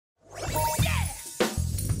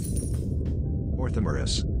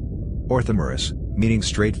Orthomerus. Orthomerus, meaning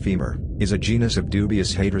straight femur, is a genus of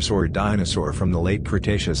dubious hadrosaurid dinosaur from the late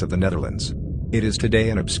Cretaceous of the Netherlands. It is today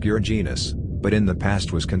an obscure genus, but in the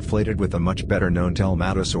past was conflated with the much better known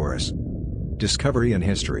Telmatosaurus. Discovery and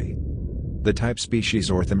history. The type species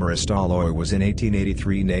Orthomerus DINOSAurus was in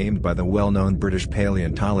 1883 named by the well-known British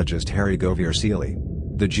paleontologist Harry Govier Seeley.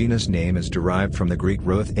 The genus name is derived from the Greek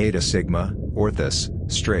roth eta sigma, orthos,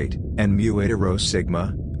 straight, and mu eta rho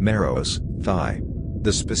sigma, meros, thigh.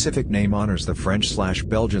 The specific name honors the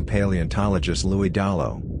French/Belgian paleontologist Louis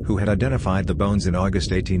Dallo, who had identified the bones in August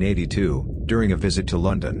 1882, during a visit to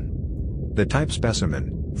London. The type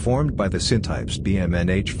specimen, formed by the syntypes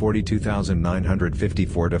BMNH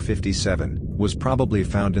 42954-57, was probably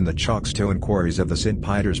found in the chalkstone quarries of the St.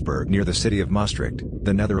 Petersburg near the city of Maastricht,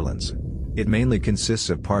 the Netherlands. It mainly consists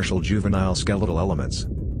of partial juvenile skeletal elements.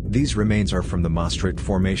 These remains are from the Maastricht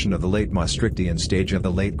Formation of the late Maastrichtian stage of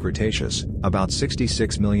the late Cretaceous, about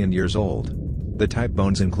 66 million years old. The type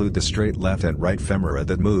bones include the straight left and right femora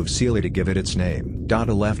that moved Seeley to give it its name. A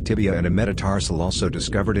left tibia and a metatarsal, also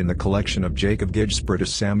discovered in the collection of Jacob Gijsbretus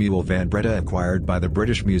Samuel van Breda acquired by the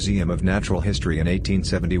British Museum of Natural History in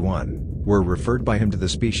 1871, were referred by him to the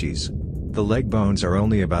species. The leg bones are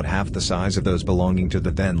only about half the size of those belonging to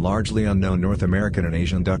the then largely unknown North American and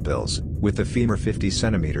Asian duckbills, with the femur 50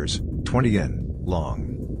 cm, 20 in,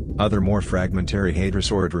 long. Other more fragmentary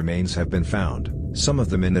hadrosaurid remains have been found, some of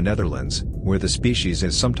them in the Netherlands, where the species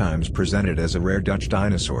is sometimes presented as a rare Dutch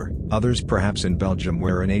dinosaur, others perhaps in Belgium,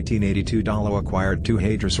 where in 1882 Dallo acquired two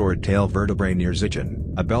hadrosaurid tail vertebrae near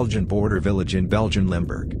Zichen, a Belgian border village in Belgian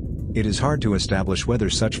Limburg. It is hard to establish whether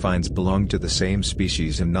such finds belong to the same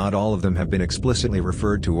species, and not all of them have been explicitly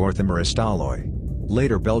referred to Orthomerus DINOSAurus.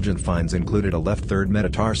 Later Belgian finds included a left third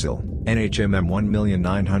metatarsal, NHMM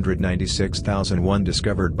 1,996,001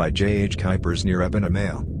 discovered by J. H. Kuipers near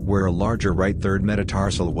Ebenemeer, where a larger right third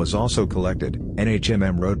metatarsal was also collected,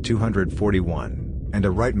 NHMM Road 241, and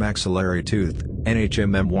a right maxillary tooth,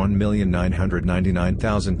 NHMM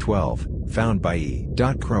 1,999,012, found by E.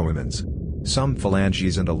 Kroemans. Some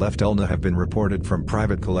phalanges and a left ulna have been reported from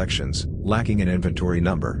private collections, lacking an inventory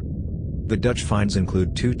number. The Dutch finds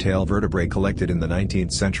include two tail vertebrae collected in the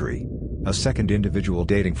 19th century. A second individual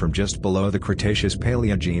dating from just below the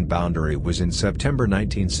Cretaceous-Paleogene boundary was in September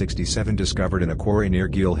 1967 discovered in a quarry near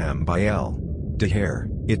Guilhem by L. de Heer.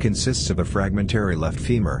 It consists of a fragmentary left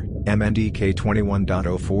femur, MNDK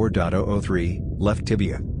 21.04.003, left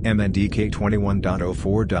tibia, MNDK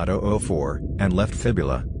 21.04.004, and left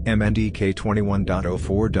fibula, MNDK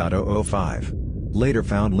 21.04.005. Later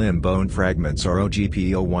found limb bone fragments are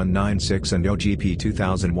OGP 0196 and OGP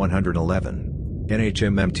 2111.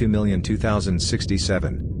 NHMM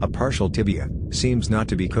 2,002,067, a partial tibia, seems not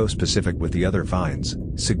to be co-specific with the other finds,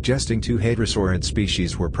 suggesting two hadrosaurid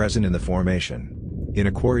species were present in the formation. In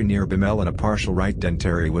a quarry near Bemel, a partial right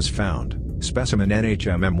dentary was found, specimen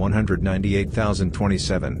NHMM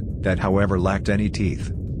 198,027, that however lacked any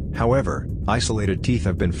teeth. However, isolated teeth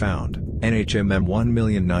have been found, NHMM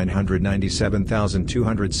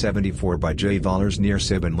 1,997,274 by J. Vollers near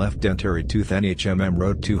Sib, and left dentary tooth NHMM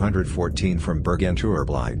Road 214 from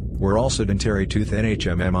Bergen-Tuurblij, where also dentary tooth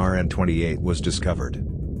NHMM RN28 was discovered.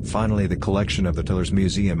 Finally, the collection of the Tillers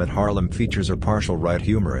Museum at Haarlem features a partial right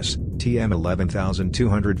humerus, TM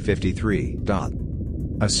 11,253.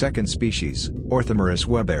 A second species, Orthomerus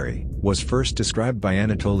weberi, was first described by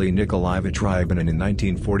Anatoly Nikolaevich Rybinin in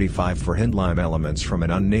 1945 for hindlimb elements from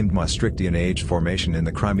an unnamed Maastrichtian age formation in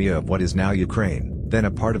the Crimea of what is now Ukraine, then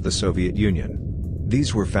a part of the Soviet Union.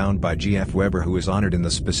 These were found by G. F. Weber, who is honored in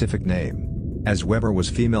the specific name. As Weber was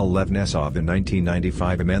female, Lev Nesov in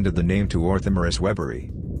 1995 amended the name to Orthomerus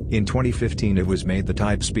weberi. In 2015 it was made the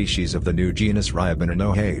type species of the new genus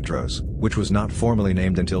Rybininohadros, which was not formally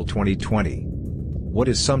named until 2020. What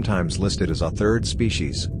is sometimes listed as a third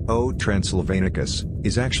species, O. transylvanicus,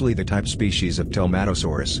 is actually the type species of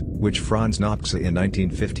Telmatosaurus, which Franz Nopcsa in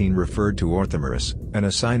 1915 referred to Orthomerus, an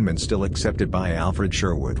assignment still accepted by Alfred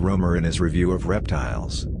Sherwood Romer in his Review of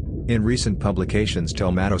Reptiles. In recent publications,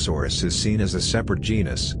 Telmatosaurus is seen as a separate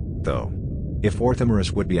genus, though. If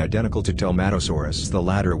Orthomerus would be identical to Telmatosaurus, the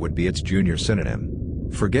latter would be its junior synonym.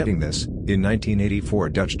 Forgetting this, in 1984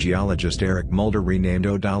 Dutch geologist Eric Mulder renamed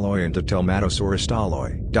O. dalloy into Telmatosaurus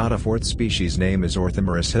dalloy. A fourth species name is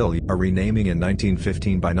Orthomerus hilli, a renaming in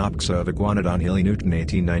 1915 by Nopcsa of Iguanodon hilli Newton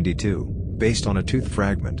 1892, based on a tooth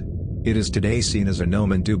fragment. It is today seen as a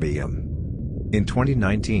nomen dubium. In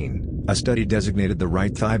 2019, a study designated the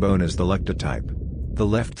right thigh bone as the lectotype. The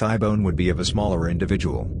left thigh bone would be of a smaller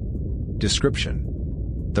individual. Description: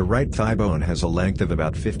 the right thigh bone has a length of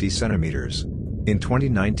about 50 centimeters. In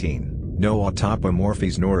 2019, No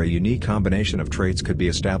autapomorphies nor a unique combination of traits could be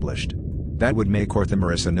established. That would make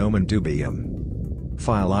Orthomerus a nomen dubium.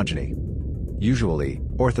 Phylogeny. Usually,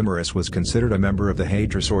 Orthomerus was considered a member of the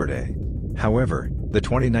hadrosauridae. However, the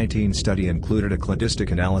 2019 study included a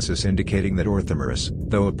cladistic analysis indicating that Orthomerus,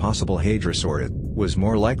 though a possible hadrosaurid, was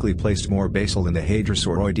more likely placed more basal in the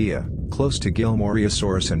Hadrosauroidea, close to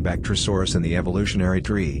Gilmoriosaurus and Bactrosaurus in the evolutionary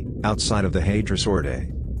tree, outside of the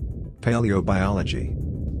hadrosauridae. Paleobiology.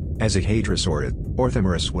 As a hadrosaurid,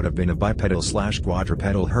 Orthomerus would have been a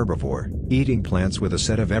bipedal/quadrupedal herbivore, eating plants with a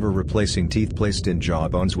set of ever-replacing teeth placed in jaw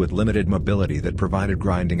bones with limited mobility that provided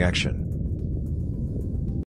grinding action.